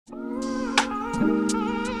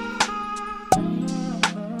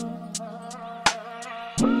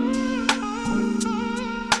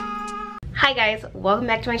Hi guys, welcome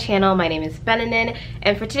back to my channel. My name is Beninin,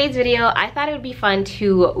 and for today's video I thought it would be fun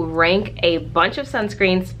to rank a bunch of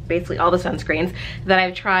sunscreens, basically all the sunscreens that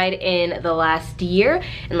I've tried in the last year,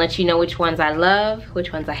 and let you know which ones I love,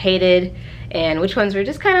 which ones I hated, and which ones were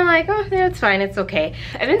just kind of like, oh yeah, it's fine, it's okay.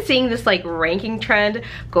 I've been seeing this like ranking trend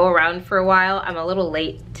go around for a while. I'm a little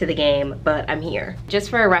late to the game, but I'm here. Just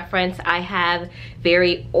for a reference, I have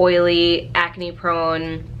very oily, acne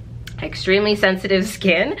prone, extremely sensitive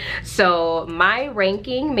skin, so my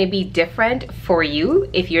ranking may be different for you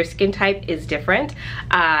if your skin type is different,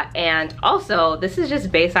 and also this is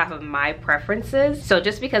just based off of my preferences. So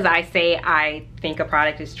just because I say I think a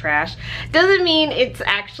product is trash doesn't mean it's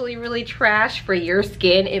actually really trash for your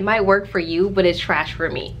skin. It might work for you, but it's trash for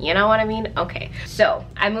me, you know what I mean? Okay, so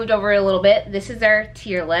I moved over a little bit. This is our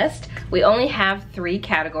tier list. We only have 3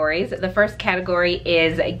 categories. The first category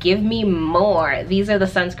is give me more. These are the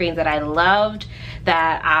sunscreens that I loved,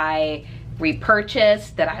 that I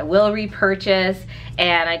repurchased, that I will repurchase,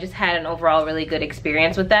 and I just had an overall really good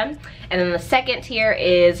experience with them. And then the second tier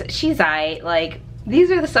is she's like,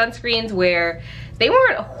 these are the sunscreens where they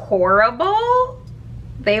weren't horrible,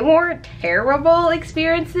 they weren't terrible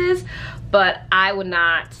experiences, but I would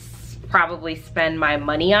not probably spend my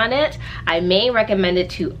money on it. I may recommend it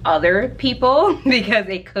to other people because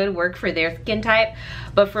it could work for their skin type,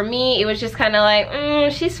 but for me it was just kind of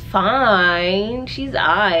like, she's fine, she's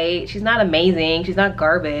aight, she's not amazing, she's not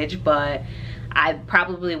garbage, but I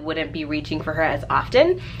probably wouldn't be reaching for her as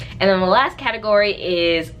often. And then the last category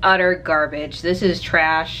is utter garbage. This is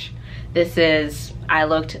trash. This is, I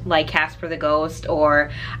looked like Casper the Ghost, or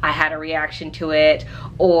I had a reaction to it,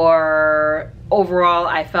 or overall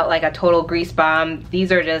I felt like a total grease bomb.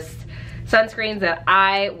 These are just sunscreens that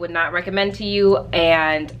I would not recommend to you,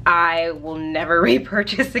 and I will never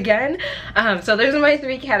repurchase again. So those are my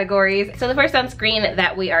 3 categories. So the first sunscreen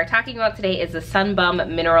that we are talking about today is the Sun Bum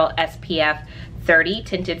Mineral SPF 30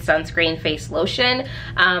 Tinted Sunscreen Face Lotion.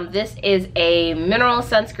 This is a mineral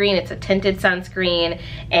sunscreen, it's a tinted sunscreen,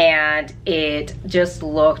 and it just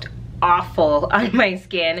looked awful on my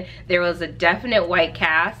skin. There was a definite white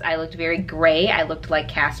cast. I looked very gray. I looked like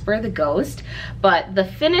Casper the Ghost, but the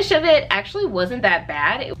finish of it actually wasn't that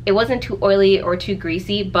bad. It wasn't too oily or too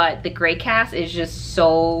greasy, but the gray cast is just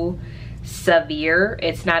so severe.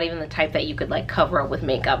 It's not even the type that you could like cover up with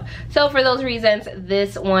makeup. So for those reasons,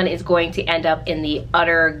 this one is going to end up in the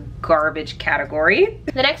utter garbage category.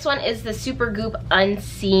 The next one is the Supergoop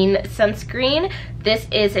Unseen Sunscreen. This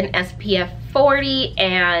is an SPF 40,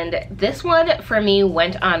 and this one for me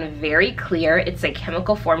went on very clear. It's a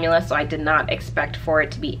chemical formula, so I did not expect for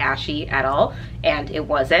it to be ashy at all, and it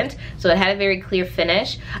wasn't. So it had a very clear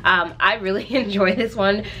finish. I really enjoy this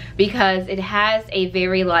one because it has a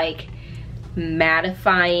very like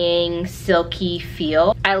mattifying, silky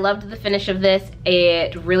feel. I loved the finish of this.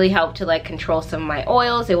 It really helped to like control some of my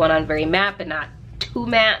oils. It went on very matte, but not too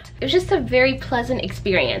matte. It was just a very pleasant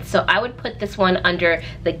experience. So I would put this one under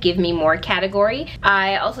the give me more category.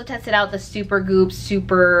 I also tested out the Supergoop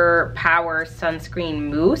Super Power Sunscreen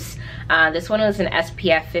Mousse. This one was an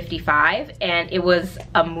SPF 55, and it was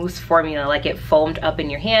a mousse formula, like it foamed up in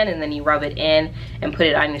your hand and then you rub it in and put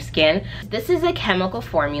it on your skin. This is a chemical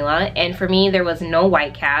formula, and for me there was no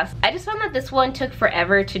white cast. I just found that this one took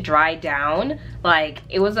forever to dry down. Like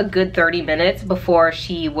it was a good 30 minutes before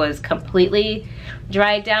she was completely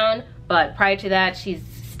dried down, but prior to that she's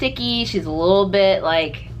sticky, she's a little bit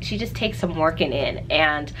like, she just takes some working in,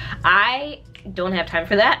 and I don't have time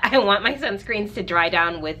for that. I want my sunscreens to dry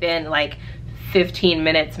down within like 15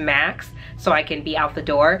 minutes max so I can be out the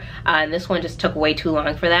door, and this one just took way too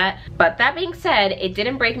long for that. But that being said, it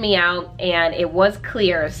didn't break me out and it was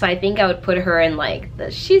clear, so I think I would put her in like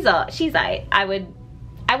the she's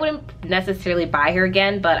I wouldn't necessarily buy her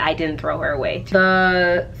again, but I didn't throw her away.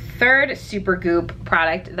 The third Supergoop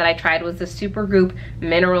product that I tried was the Supergoop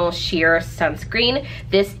Mineral Sheer Sunscreen.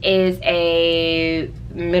 This is a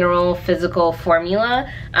mineral physical formula,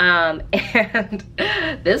 and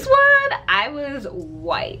this one, I was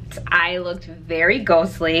white. I looked very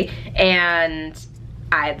ghostly, and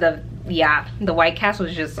the white cast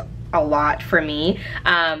was just a lot for me,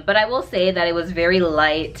 but I will say that it was very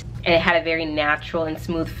light and it had a very natural and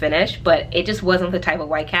smooth finish, but it just wasn't the type of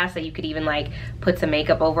white cast that you could even like put some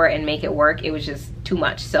makeup over and make it work. It was just too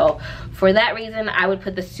much. So for that reason, I would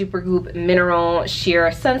put the Supergoop Mineral Sheer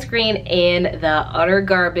Sunscreen in the utter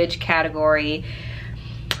garbage category,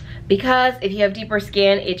 because if you have deeper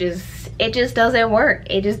skin, it just doesn't work.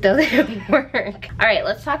 It just doesn't work. All right,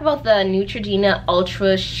 let's talk about the Neutrogena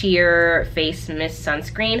Ultra Sheer Face Mist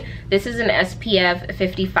Sunscreen. This is an SPF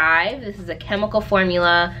 55. This is a chemical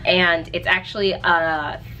formula, and it's actually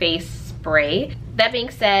a face spray. That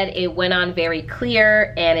being said, it went on very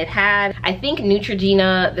clear, and it had, I think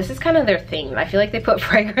Neutrogena, this is kind of their thing. I feel like they put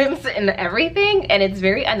fragrance in everything, and it's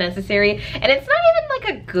very unnecessary. And it's not even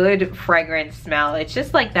like a good fragrance smell. It's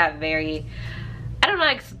just like that very, I don't know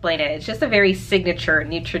how to explain it. It's just a very signature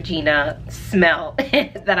Neutrogena smell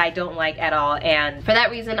that I don't like at all. And for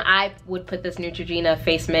that reason, I would put this Neutrogena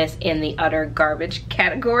face mist in the utter garbage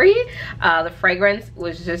category. The fragrance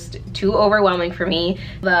was just too overwhelming for me.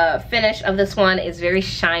 The finish of this one is very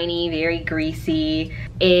shiny, very greasy.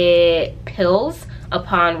 It pills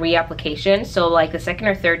upon reapplication. So like the second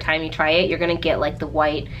or third time you try it, you're gonna get like the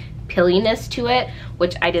white pilliness to it,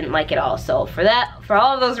 which I didn't like at all. So for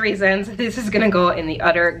all of those reasons, this is gonna go in the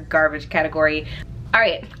utter garbage category. All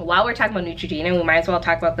right, while we're talking about Neutrogena, we might as well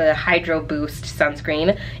talk about the Hydro Boost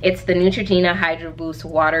sunscreen. It's the Neutrogena Hydro Boost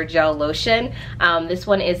Water Gel Lotion. This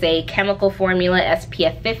one is a chemical formula,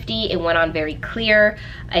 SPF 50. It went on very clear.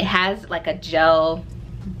 It has like a gel,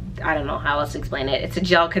 I don't know how else to explain it. It's a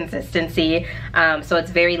gel consistency, so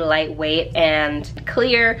it's very lightweight and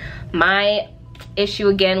clear. My issue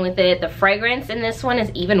again with it, the fragrance in this one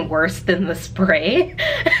is even worse than the spray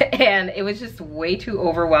and it was just way too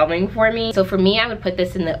overwhelming for me. So for me, I would put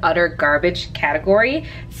this in the utter garbage category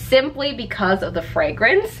simply because of the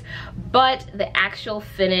fragrance, but the actual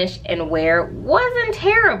finish and wear wasn't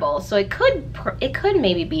terrible. So it could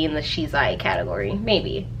maybe be in the She's Eye category,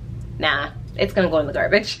 maybe. Nah, it's gonna go in the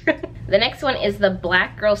garbage. The next one is the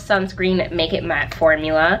Black Girl Sunscreen Make It Matte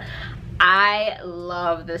formula. I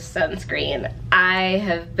love this sunscreen. I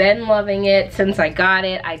have been loving it since I got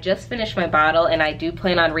it. I just finished my bottle and I do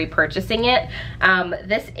plan on repurchasing it.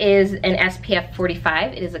 This is an SPF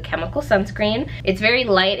 45. It is a chemical sunscreen. It's very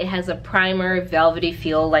light. It has a primer, velvety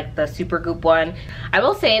feel like the Supergoop one. I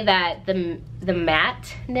will say that the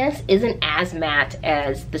matteness isn't as matte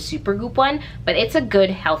as the Supergoop one, but it's a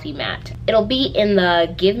good healthy matte. It'll be in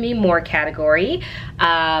the give me more category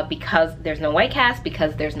because there's no white cast,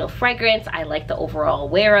 because there's no fragrance. I like the overall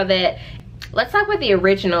wear of it. Let's talk about the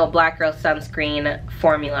original Black Girl Sunscreen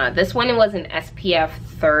formula. This one was an SPF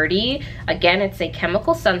 30. Again, it's a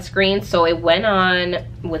chemical sunscreen, so it went on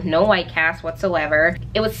with no white cast whatsoever.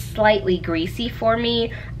 It was slightly greasy for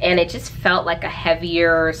me, and it just felt like a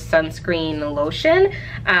heavier sunscreen lotion,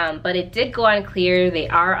 but it did go on clear. They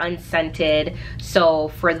are unscented, so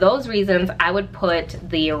for those reasons, I would put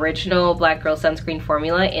the original Black Girl Sunscreen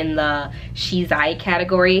formula in the She's Eye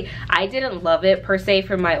category. I didn't love it per se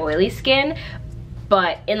for my oily skin,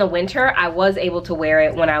 but in the winter, I was able to wear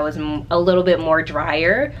it when I was a little bit more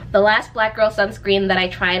drier. The last Black Girl sunscreen that I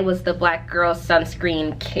tried was the Black Girl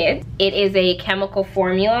Sunscreen Kit. It is a chemical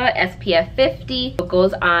formula, SPF 50. It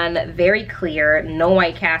goes on very clear, no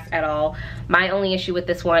white cast at all. My only issue with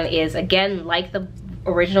this one is, again, like the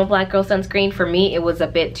original Black Girl sunscreen, for me it was a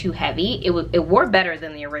bit too heavy. It wore better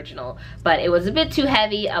than the original, but it was a bit too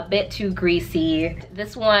heavy, a bit too greasy.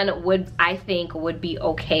 This one would, I think, would be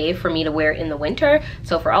okay for me to wear in the winter.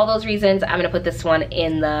 So for all those reasons, I'm gonna put this one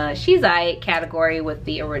in the She's Eye category with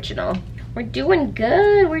the original. We're doing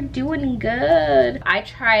good, we're doing good. I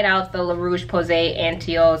tried out the La Roche-Posay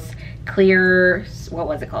Antios Clear, what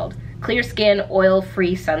was it called? Clear Skin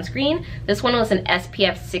Oil-Free Sunscreen. This one was an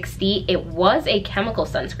SPF 60. It was a chemical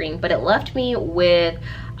sunscreen, but it left me with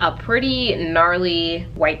a pretty gnarly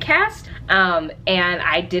white cast, and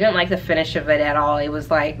I didn't like the finish of it at all. It was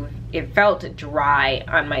like, it felt dry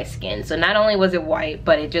on my skin. So not only was it white,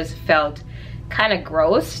 but it just felt kind of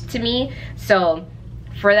gross to me. So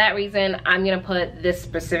for that reason, I'm gonna put this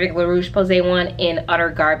specific La Roche-Posay one in utter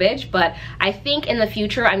garbage, but I think in the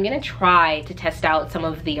future, I'm gonna try to test out some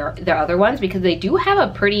of the other ones because they do have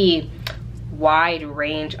a pretty wide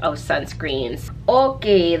range of sunscreens.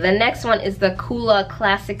 Okay, the next one is the Kula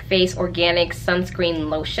Classic Face Organic Sunscreen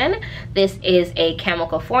Lotion. This is a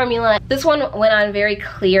chemical formula. This one went on very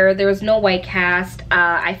clear. There was no white cast.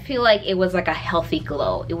 I feel like it was like a healthy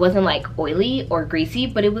glow. It wasn't like oily or greasy,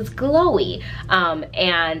 but it was glowy.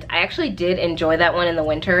 And I actually did enjoy that one in the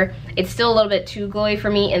winter. It's still a little bit too glowy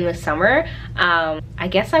for me in the summer. I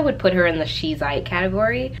guess I would put her in the She's Eye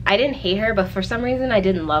category. I didn't hate her, but for some reason I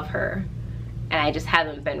didn't love her. And I just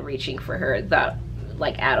haven't been reaching for her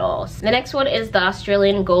at all. The next one is the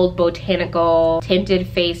Australian Gold Botanical Tinted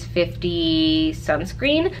Face 50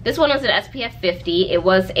 Sunscreen. This one was an SPF 50. It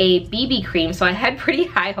was a BB cream, so I had pretty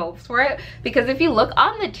high hopes for it because if you look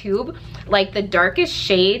on the tube, like the darkest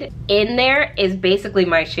shade in there is basically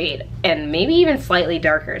my shade and maybe even slightly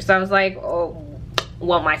darker. So I was like, oh,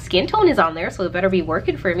 well, my skin tone is on there, so it better be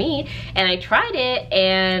working for me. And I tried it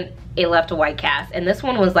and it left a white cast. And this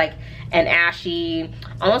one was like an ashy,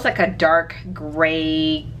 almost like a dark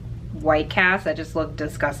gray white cast that just looked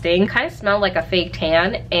disgusting. Kind of smelled like a fake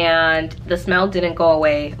tan, and the smell didn't go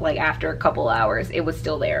away like after a couple hours. It was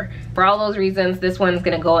still there. For all those reasons, this one's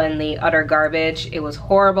gonna go in the utter garbage. It was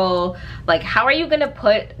horrible. Like, how are you gonna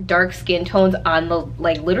put dark skin tones on the,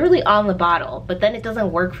 like, literally on the bottle, but then it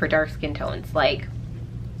doesn't work for dark skin tones? Like,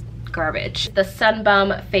 garbage. The Sun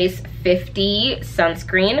Bum Face 50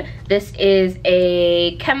 sunscreen. This is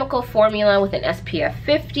a chemical formula with an SPF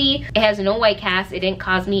 50. It has no white cast. It didn't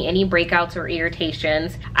cause me any breakouts or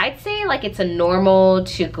irritations. I'd say like it's a normal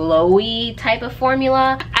to glowy type of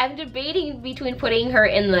formula. I'm debating between putting her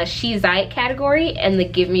in the She's Eye category and the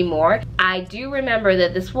Give Me More. I do remember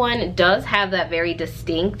that this one does have that very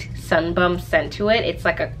distinct Sun Bum scent to it. It's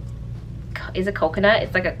like a, is it coconut?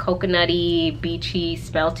 It's like a coconutty, beachy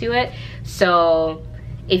smell to it. So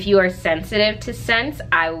if you are sensitive to scents,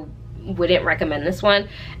 I wouldn't recommend this one.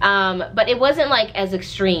 But it wasn't like as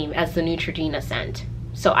extreme as the Neutrogena scent.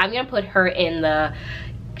 So I'm gonna put her in the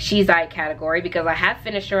She's Eye category because I have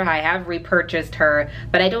finished her, I have repurchased her,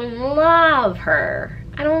 but I don't love her.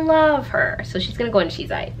 I don't love her, so she's gonna go in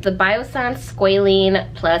She's Eye. The Biossance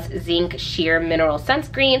Squalene plus Zinc Sheer Mineral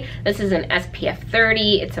Sunscreen. This is an SPF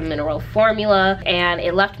 30, it's a mineral formula, and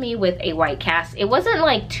it left me with a white cast. It wasn't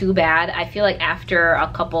like too bad. I feel like after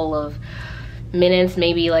a couple of minutes,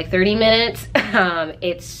 maybe like 30 minutes,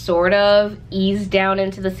 it sort of eased down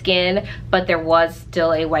into the skin, but there was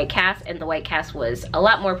still a white cast, and the white cast was a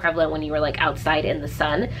lot more prevalent when you were like outside in the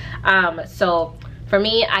sun. So for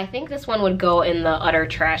me, I think this one would go in the utter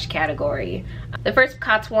trash category. The first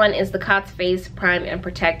COTS one is the COTS Face Prime and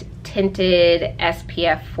Protect Tinted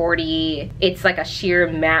SPF 40. It's like a sheer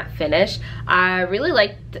matte finish. I really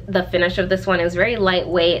liked the finish of this one. It was very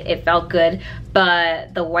lightweight, it felt good,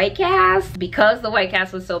 but the white cast, because the white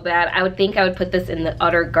cast was so bad, I would think I would put this in the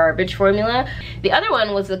utter garbage formula. The other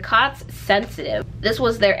one was the COTS Sensitive. This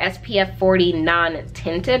was their SPF 40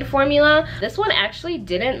 non-tinted formula. This one actually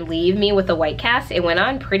didn't leave me with a white cast. It went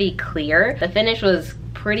on pretty clear. The finish was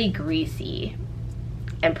pretty greasy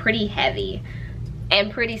and pretty heavy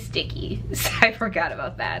and pretty sticky. So I forgot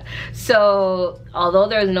about that. So although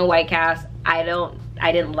there's no white cast, I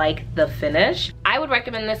didn't like the finish. I would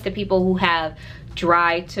recommend this to people who have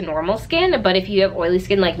dry to normal skin, but if you have oily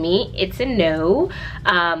skin like me, it's a no.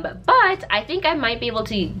 But I think I might be able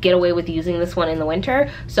to get away with using this one in the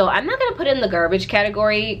winter, so I'm not gonna put it in the garbage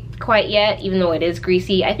category quite yet, even though it is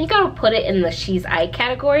greasy. I think I'll put it in the She's Eye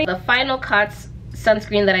category. The final COTS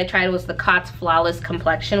sunscreen that I tried was the COTS Flawless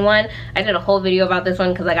Complexion one. I did a whole video about this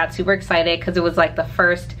one because I got super excited because it was like the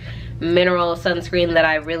first mineral sunscreen that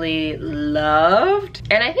I really loved,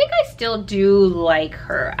 and I think I still do like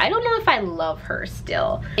her. I don't know if I love her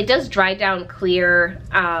still. It does dry down clear,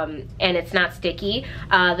 and it's not sticky.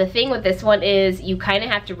 The thing with this one is you kind of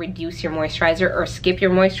have to reduce your moisturizer or skip your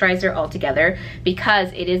moisturizer altogether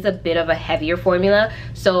because it is a bit of a heavier formula.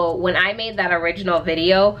 So when I made that original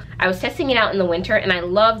video, I was testing it out in the winter and I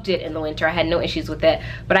loved it in the winter. I had no issues with it,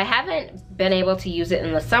 but I haven't been able to use it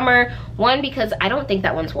in the summer. One, because I don't think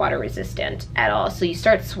that one's water resistant at all, so you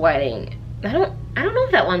start sweating. I don't know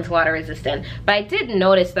if that one's water resistant, but I did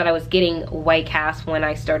notice that I was getting white cast when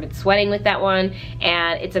I started sweating with that one,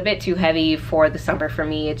 and it's a bit too heavy for the summer for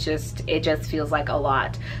me. It just feels like a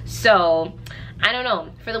lot. So I don't know.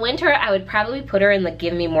 For the winter, I would probably put her in the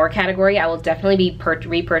Give Me More category. I will definitely be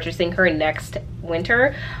repurchasing her next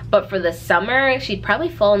winter. But for the summer, she'd probably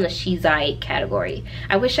fall in the She's Eye category.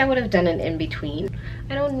 I wish I would have done an in-between.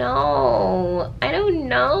 I don't know. I don't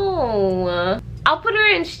know. I'll put her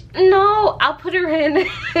in, no, I'll put her in,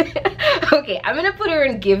 okay, I'm gonna put her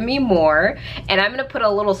in Give Me More, and I'm gonna put a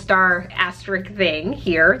little star asterisk thing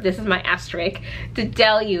here, this is my asterisk, to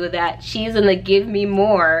tell you that she's in the Give Me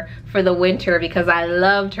More for the winter because I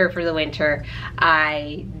loved her for the winter.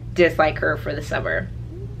 I dislike her for the summer.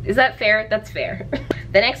 Is that fair? That's fair.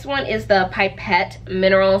 The next one is the Pipette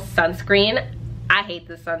Mineral Sunscreen. I hate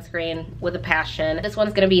this sunscreen with a passion. This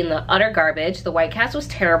one's gonna be in the utter garbage. The white cast was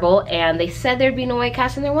terrible, and they said there'd be no white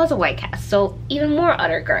cast, and there was a white cast. So even more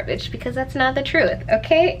utter garbage, because that's not the truth,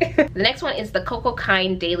 okay? The next one is the Coco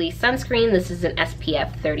Kind Daily Sunscreen. This is an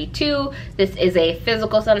SPF 32. This is a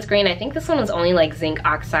physical sunscreen. I think this one was only like zinc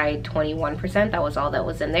oxide 21%. That was all that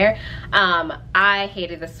was in there. I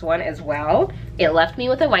hated this one as well. It left me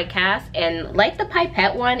with a white cast, and like the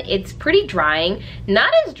Pipette one, it's pretty drying.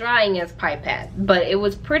 Not as drying as Pipette, but it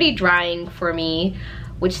was pretty drying for me,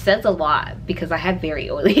 which says a lot because I have very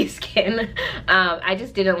oily skin. I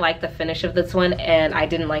just didn't like the finish of this one, and I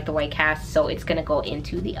didn't like the white cast, so it's gonna go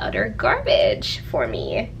into the utter garbage for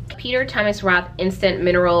me. Peter Thomas Roth Instant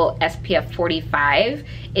Mineral SPF 45.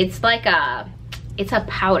 It's like it's a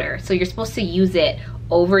powder, so you're supposed to use it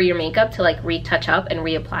over your makeup to like retouch up and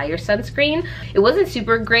reapply your sunscreen. It wasn't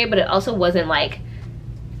super great, but it also wasn't like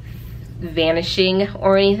vanishing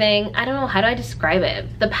or anything. I don't know, how do I describe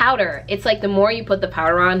it? The powder, it's like the more you put the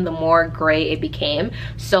powder on, the more gray it became.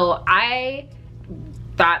 So I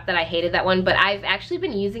thought that I hated that one, but I've actually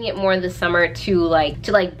been using it more this summer to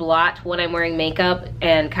like blot when I'm wearing makeup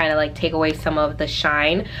and kind of like take away some of the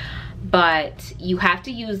shine. But you have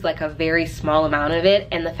to use like a very small amount of it,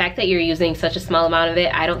 and the fact that you're using such a small amount of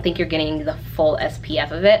it, I don't think you're getting the full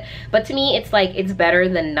SPF of it. But to me, it's like, it's better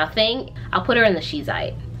than nothing. I'll put her in the She's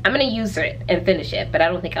Eye. I'm gonna use it and finish it, but I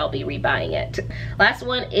don't think I'll be rebuying it. Last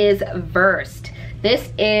one is Versed.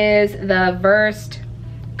 This is the Versed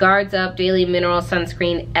Guards Up Daily Mineral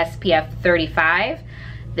Sunscreen SPF 35.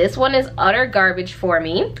 This one is utter garbage for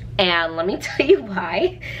me, and let me tell you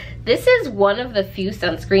why. This is one of the few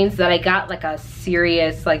sunscreens that I got like a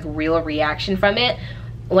serious, like real reaction from it.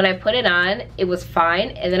 When I put it on, it was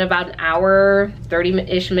fine, and then about an hour,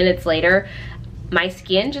 30-ish minutes later, my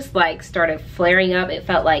skin just like started flaring up. It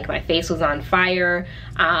felt like my face was on fire.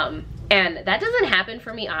 And that doesn't happen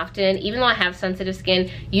for me often, even though I have sensitive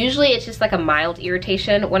skin. Usually it's just like a mild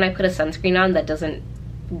irritation when I put a sunscreen on that doesn't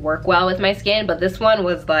work well with my skin, but this one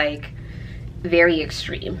was like very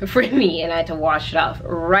extreme for me, and I had to wash it off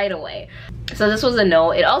right away. So this was a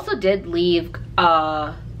no. It also did leave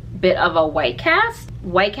a bit of a white cast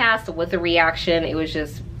with a reaction. It was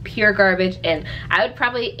just pure garbage, and I would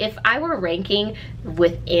probably, if I were ranking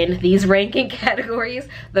within these ranking categories,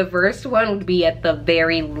 the Versed one would be at the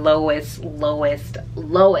very lowest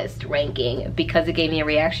ranking, because it gave me a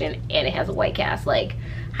reaction and it has a white cast. Like,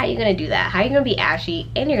 how are you gonna do that? How are you gonna be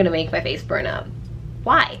ashy and you're gonna make my face burn up?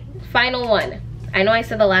 Why? Final one. I know I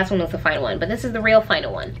said the last one was the final one, but this is the real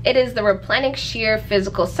final one. It is the Replenix Sheer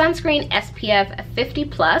Physical Sunscreen SPF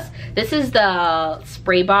 50+. This is the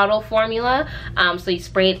spray bottle formula. So you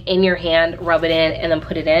spray it in your hand, rub it in, and then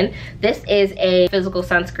put it in. This is a physical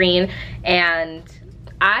sunscreen, and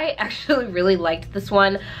I actually really liked this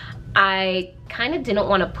one. I kind of didn't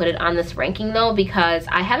want to put it on this ranking though, because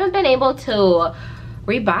I haven't been able to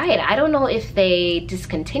rebuy it. I don't know if they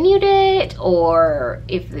discontinued it or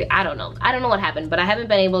if I don't know what happened, but I haven't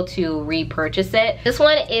been able to repurchase it. This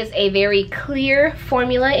one is a very clear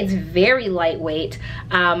formula. It's very lightweight.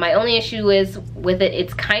 My only issue is with it,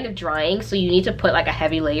 it's kind of drying, so you need to put like a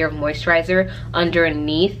heavy layer of moisturizer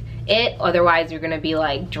underneath it, otherwise you're gonna be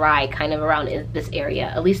like dry kind of around this area.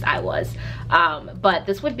 At least I was. But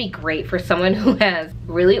this would be great for someone who has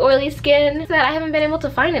really oily skin that I haven't been able to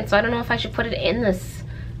find it, so I don't know if I should put it in this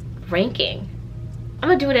ranking. I'm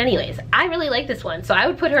gonna do it anyways. I really like this one, so I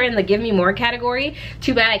would put her in the give me more category.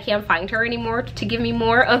 Too bad I can't find her anymore to give me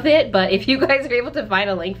more of it, but if you guys are able to find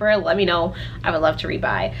a link for her, let me know. I would love to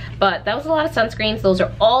rebuy. But that was a lot of sunscreens. Those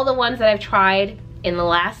are all the ones that I've tried in the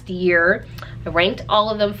last year. I ranked all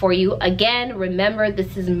of them for you. Again, remember,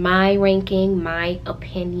 this is my ranking, my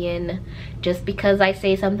opinion. Just because I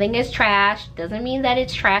say something is trash doesn't mean that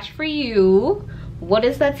it's trash for you. What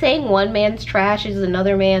is that saying? One man's trash is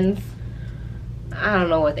another man's... I don't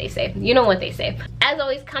know what they say. You know what they say. As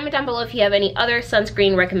always, comment down below if you have any other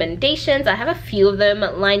sunscreen recommendations. I have a few of them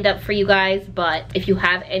lined up for you guys, but if you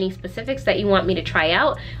have any specifics that you want me to try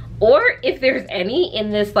out, or if there's any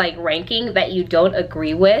in this like ranking that you don't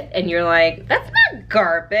agree with and you're like, that's not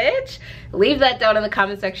garbage, leave that down in the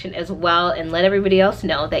comment section as well, and let everybody else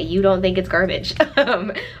know that you don't think it's garbage.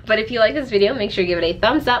 But if you like this video, make sure you give it a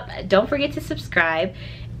thumbs up. Don't forget to subscribe,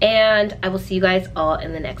 and I will see you guys all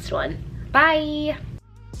in the next one. Bye.